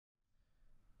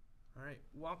All right,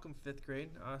 welcome fifth grade.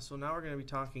 So now we're going to be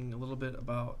talking a little bit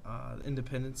about the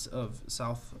independence of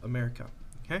South America.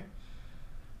 Okay.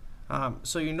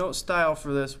 So your note style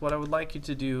for this, what I would like you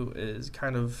to do is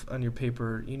kind of on your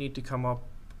paper, you need to come up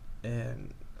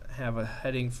and have a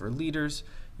heading for leaders.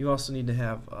 You also need to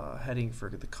have a heading for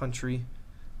the country,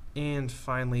 and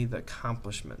finally the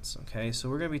accomplishments. Okay, so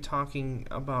we're going to be talking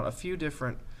about a few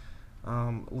different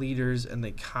leaders and the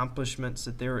accomplishments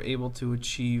that they were able to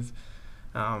achieve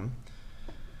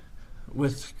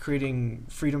with creating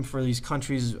freedom for these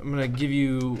countries. I'm going to give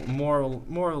you more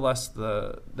or less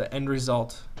the end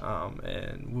result,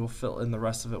 and we'll fill in the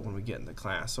rest of it when we get into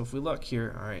class. So if we look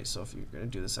here, all right, so if you're going to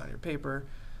do this on your paper,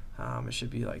 it should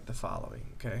be like the following.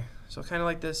 Okay, so kind of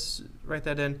like this, write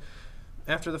that in.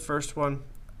 After the first one,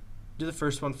 do the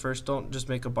first one first. Don't just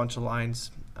make a bunch of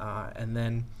lines, and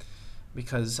then,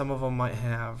 because some of them might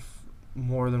have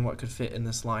more than what could fit in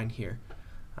this line here,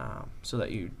 so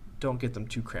that you don't get them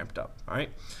too cramped up. All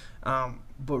right,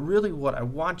 but really what I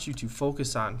want you to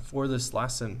focus on for this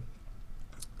lesson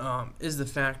is the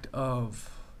fact of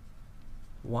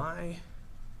why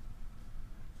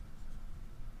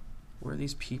were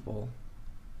these people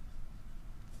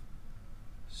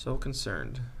so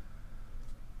concerned?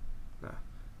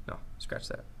 No, scratch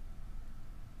that.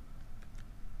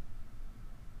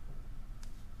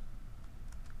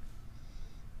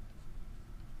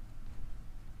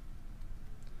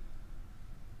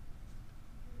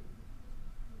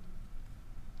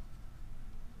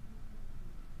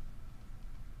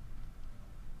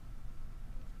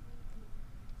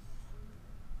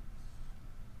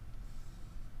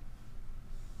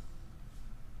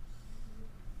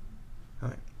 All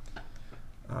right.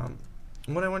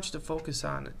 What I want you to focus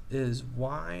on is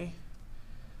why.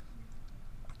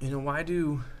 Why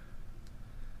do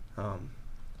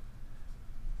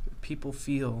people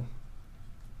feel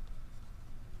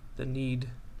the need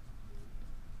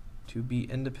to be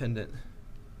independent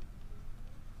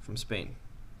from Spain?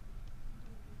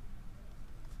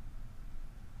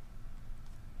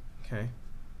 Okay,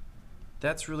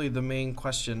 that's really the main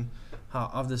question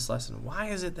of this lesson. Why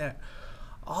is it that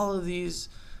all of these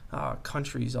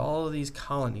countries, all of these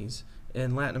colonies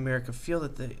in Latin America feel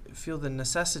the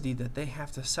necessity that they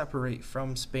have to separate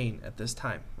from Spain at this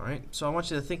time? All right, so I want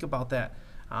you to think about that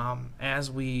as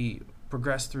we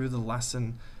progress through the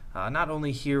lesson, not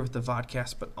only here with the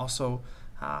vodcast, but also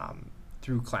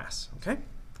through class. Okay,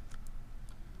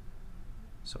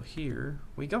 so here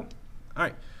we go. All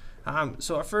right,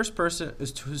 so our first person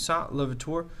is Toussaint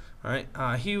Louverture. All right,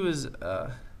 he was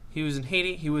in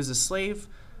Haiti. He was a slave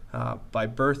by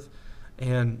birth,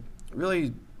 and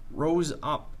really rose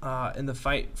up in the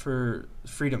fight for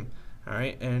freedom. All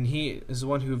right, and he is the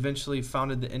one who eventually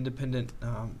founded the independent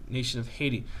nation of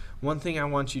Haiti. One thing I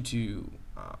want you to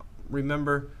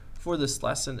remember for this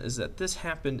lesson is that this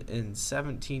happened in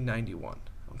 1791.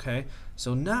 Okay,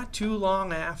 so not too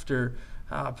long after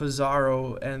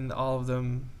Pizarro and all of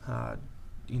them,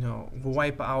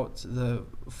 wipe out the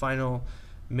final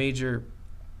major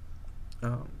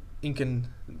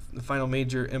the final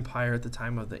major empire at the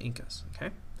time of the Incas.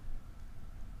 Okay.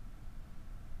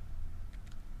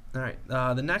 All right.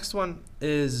 The next one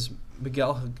is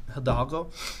Miguel Hidalgo.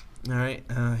 All right.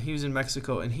 He was in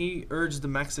Mexico, and he urged the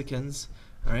Mexicans,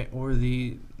 all right, or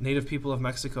the native people of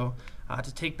Mexico,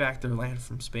 to take back their land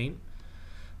from Spain.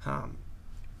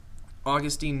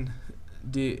 Augustin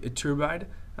de Iturbide,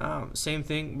 same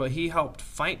thing, but he helped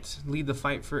lead the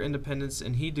fight for independence,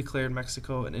 and he declared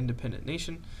Mexico an independent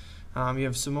nation. You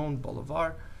have Simon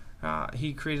Bolivar.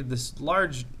 He created this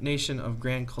large nation of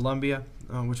Gran Colombia,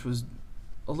 which was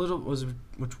modeled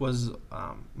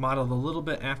a little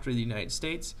bit after the United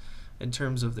States in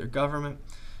terms of their government.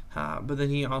 But then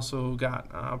he also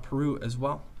got Peru as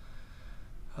well.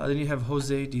 Then you have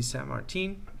Jose de San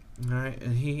Martin. All right,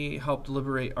 and he helped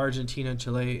liberate Argentina,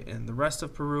 Chile, and the rest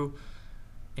of Peru.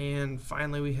 And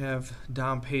finally, we have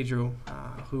Dom Pedro,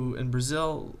 who in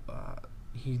Brazil,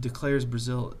 he declares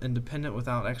Brazil independent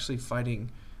without actually fighting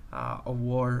a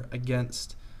war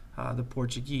against the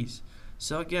Portuguese.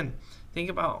 So again,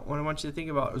 what I want you to think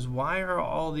about is, why are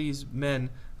all these men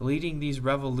leading these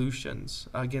revolutions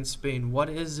against Spain? What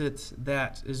is it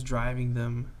that is driving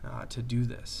them to do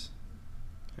this?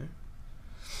 Okay.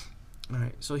 All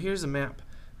right, so here's a map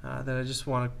that I just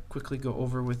want to quickly go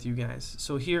over with you guys.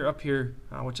 So up here,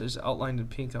 which is outlined in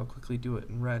pink, I'll quickly do it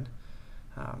in red.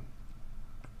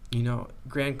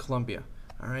 Gran Colombia.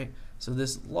 All right, so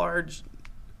this large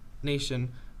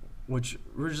nation, which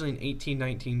originally in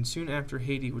 1819, soon after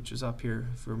Haiti, which is up here,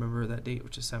 if you remember that date,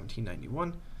 which is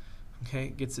 1791, okay,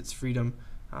 gets its freedom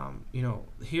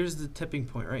Here's the tipping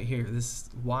point right here.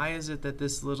 Why is it that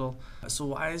this little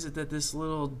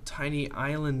tiny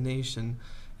island nation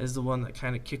is the one that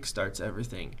kind of kickstarts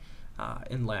everything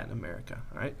in Latin America?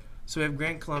 All right. So we have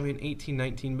Gran Colombia in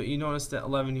 1819, but you notice that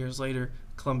 11 years later,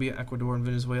 Colombia, Ecuador, and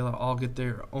Venezuela all get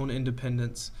their own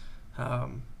independence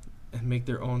and make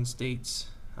their own states.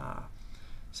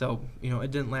 So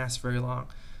it didn't last very long.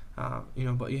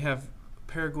 But you have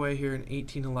Paraguay here in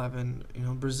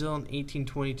 1811, Brazil in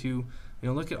 1822.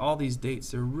 Look at all these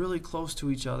dates. They're really close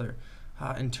to each other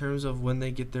in terms of when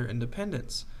they get their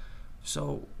independence.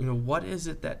 So, what is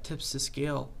it that tips the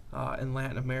scale in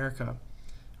Latin America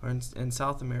or in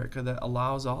South America that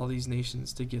allows all these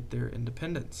nations to get their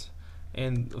independence?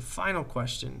 And the final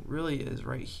question really is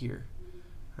right here.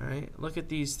 All right, look at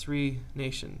these three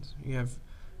nations. You have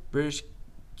British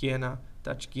Guiana,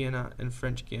 Dutch Guiana, and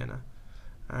French Guiana.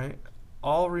 All right,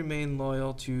 all remain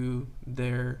loyal to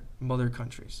their mother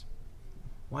countries.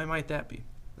 Why might that be?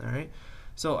 All right,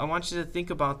 so I want you to think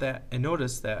about that and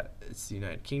notice that it's the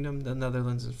United Kingdom, the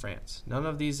Netherlands, and France. None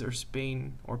of these are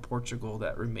Spain or Portugal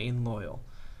that remain loyal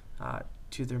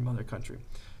to their mother country.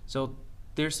 So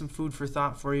there's some food for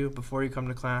thought for you before you come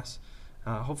to class.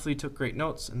 Hopefully you took great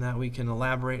notes and that we can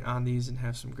elaborate on these and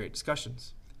have some great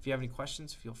discussions. If you have any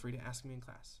questions, feel free to ask me in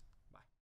class.